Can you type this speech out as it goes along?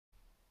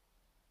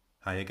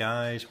Hiya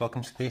guys,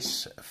 welcome to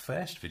this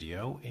first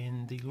video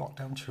in the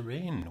lockdown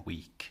terrain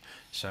week.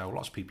 So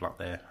lots of people out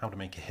there, how to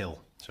make a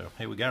hill. So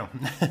here we go.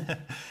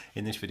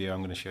 In this video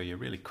I'm going to show you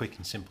really quick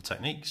and simple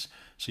techniques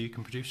so you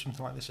can produce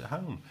something like this at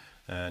home.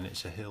 And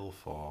it's a hill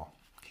for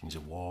Kings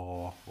of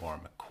War,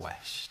 Warhammer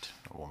Quest,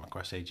 or Warhammer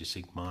Quest Age of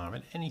Sigmar,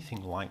 and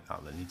anything like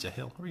that that needs a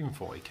hill, or even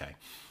 40k.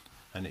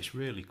 And it's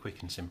really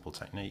quick and simple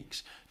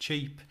techniques,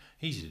 cheap,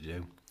 easy to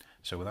do.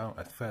 So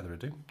without further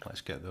ado,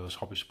 let's get those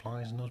hobby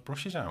supplies and those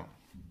brushes out.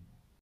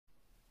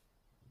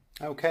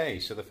 Okay,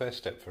 so the first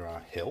step for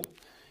our hill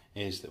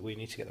is that we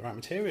need to get the right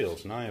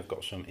materials. Now I've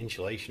got some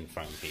insulation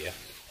foam here,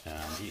 and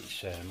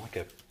it's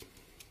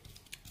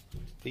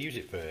they use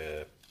it for,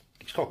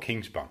 it's called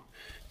Kingspan.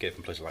 Get it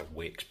from places like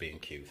Wix,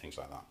 B&Q, things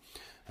like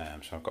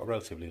that. So I've got a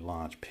relatively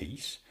large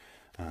piece,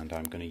 and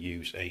I'm going to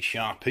use a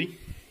Sharpie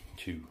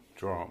to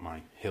draw out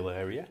my hill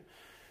area,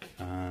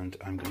 and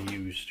I'm going to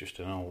use just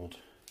an old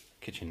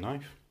kitchen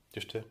knife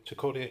just to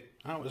cut it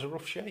out as a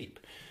rough shape.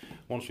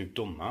 Once we've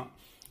done that,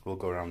 we'll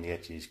go around the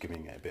edges,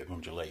 giving it a bit of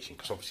undulation,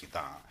 because obviously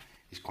that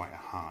is quite a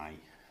high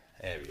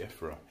area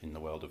for in the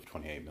world of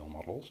 28mm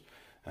models.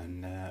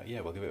 And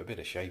yeah, we'll give it a bit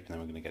of shape, and then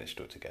we're going to get it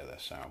stuck together.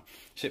 So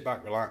sit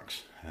back,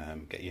 relax,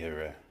 get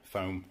your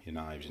foam, your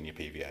knives and your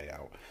PVA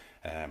out.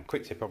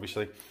 Quick tip,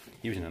 obviously,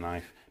 using a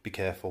knife, be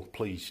careful,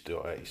 please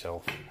don't hurt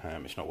yourself,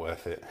 it's not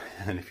worth it.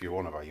 And if you're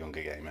one of our younger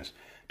gamers,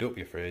 don't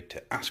be afraid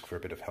to ask for a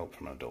bit of help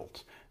from an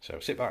adult. So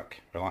sit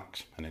back,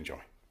 relax and enjoy.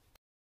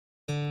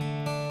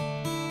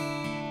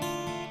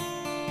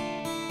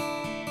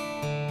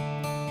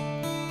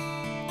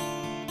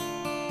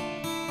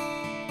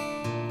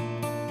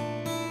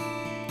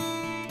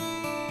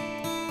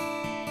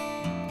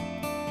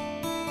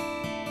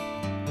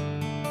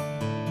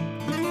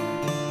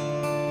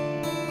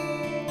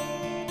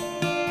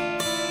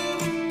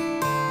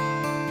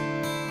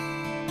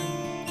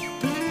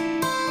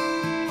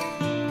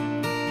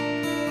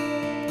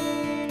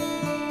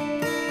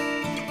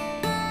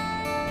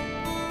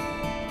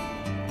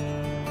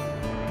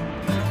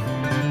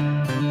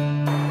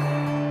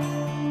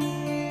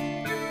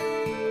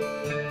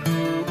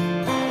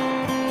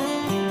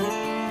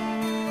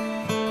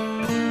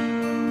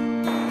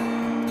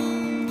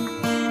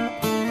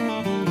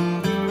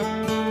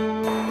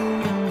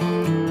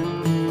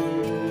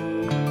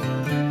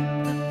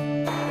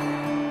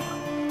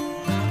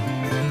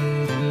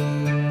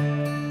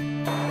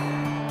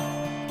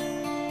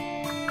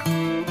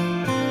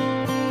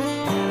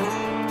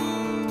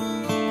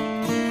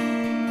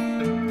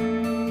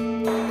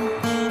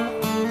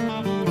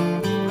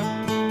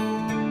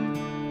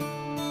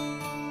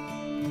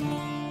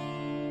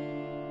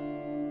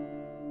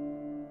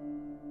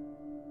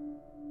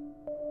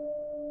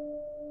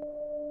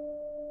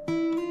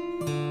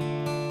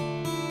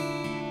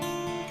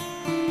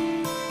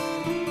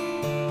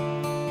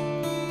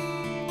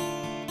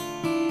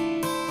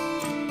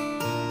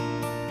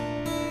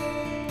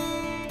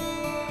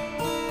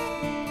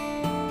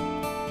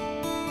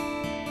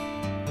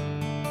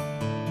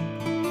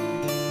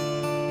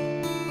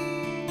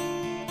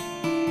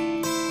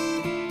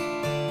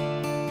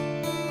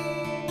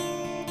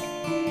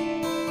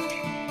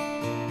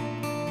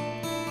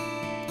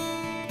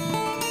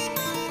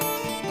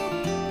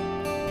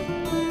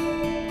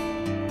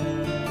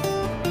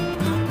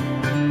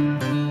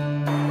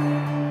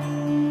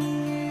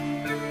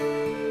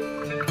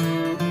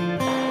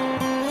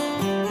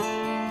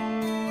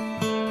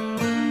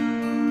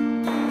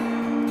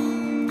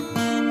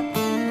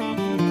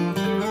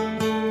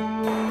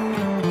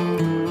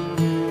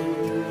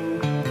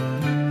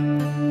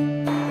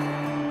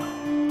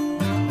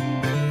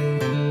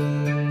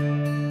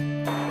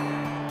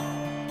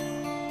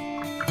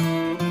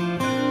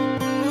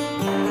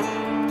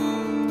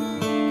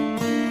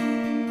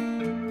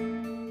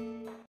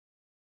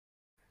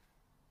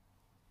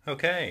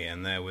 Okay,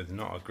 and there with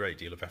not a great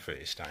deal of effort,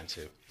 it's starting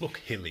to look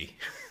hilly.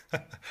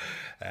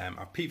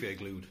 I've PVA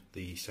glued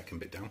the second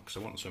bit down because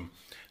I want some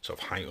sort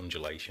of height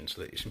undulation,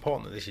 so that it's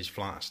important that this is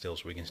flat still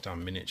so we can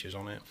stand miniatures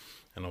on it,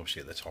 and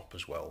obviously at the top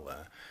as well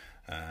there.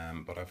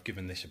 But I've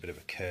given this a bit of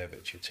a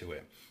curvature to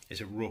it.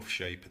 It's a rough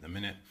shape at the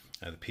minute.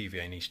 The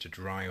PVA needs to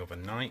dry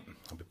overnight.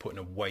 I'll be putting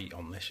a weight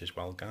on this as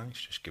well, guys,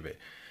 just give it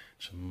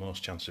some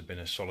most chance of being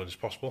as solid as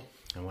possible,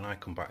 and when I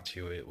come back to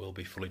you it will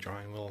be fully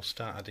dry and we'll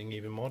start adding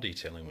even more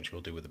detailing, which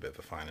we'll do with a bit of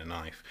a finer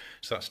knife.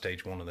 So that's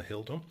stage one of the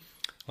hill done.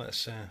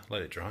 Let's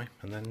let it dry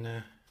and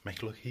then make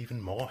it look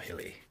even more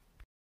hilly.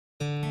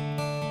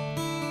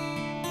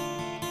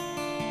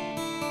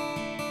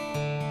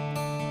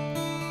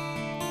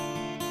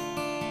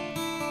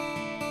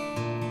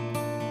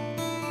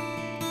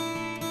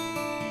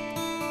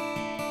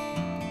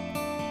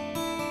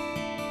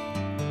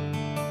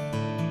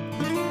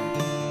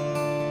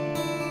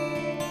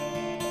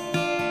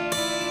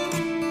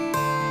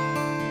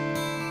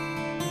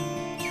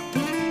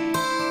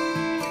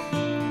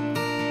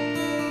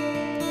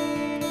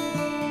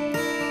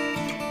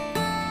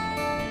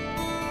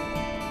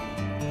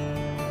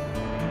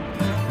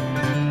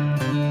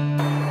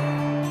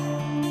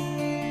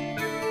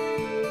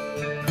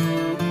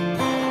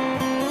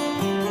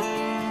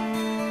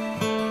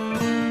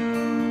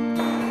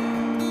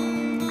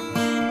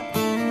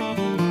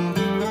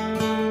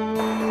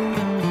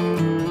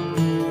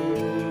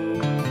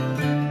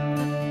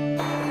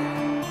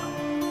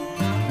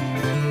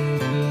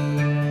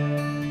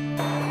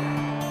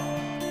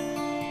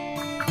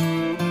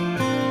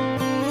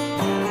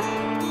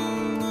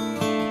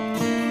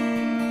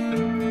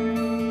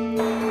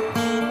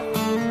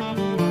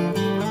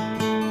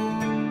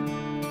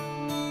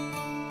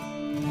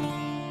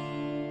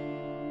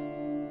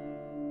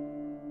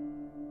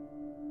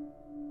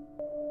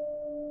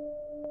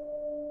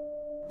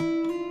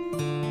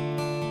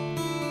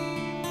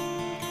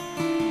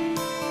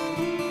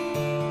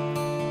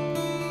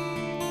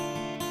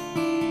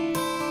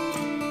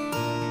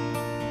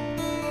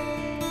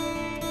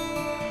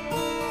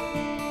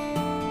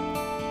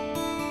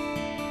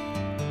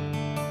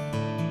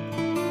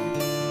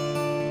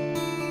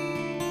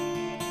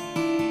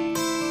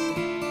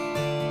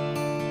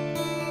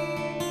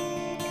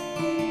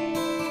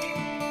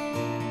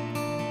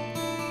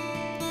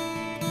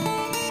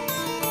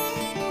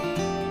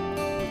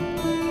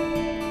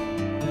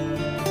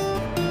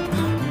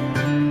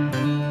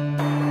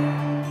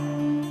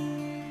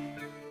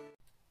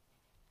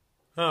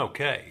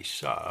 Okay,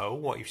 so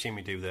what you've seen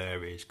me do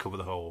there is cover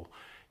the whole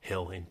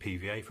hill in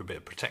PVA for a bit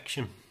of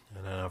protection,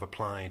 and then I've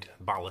applied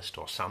ballast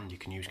or sand you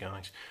can use,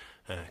 guys,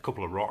 a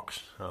couple of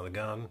rocks out of the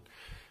garden,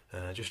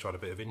 just to add a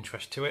bit of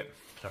interest to it.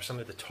 I've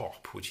sanded the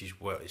top, which is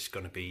where it's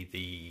going to be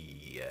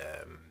the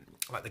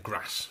like the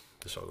grass,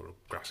 the sort of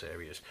grass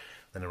areas.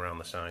 Then around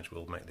the sides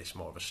we'll make this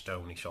more of a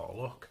stony sort of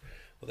look.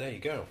 Well, there you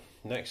go.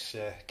 Next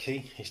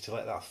key is to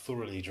let that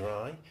thoroughly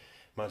dry.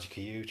 Magic of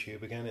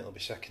YouTube again, it'll be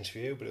seconds for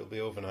you, but it'll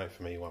be overnight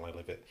for me while I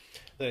live it.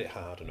 Let it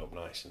harden up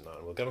nice and that,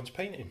 and we'll get on to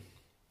painting.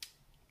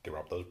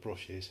 Grab those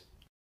brushes.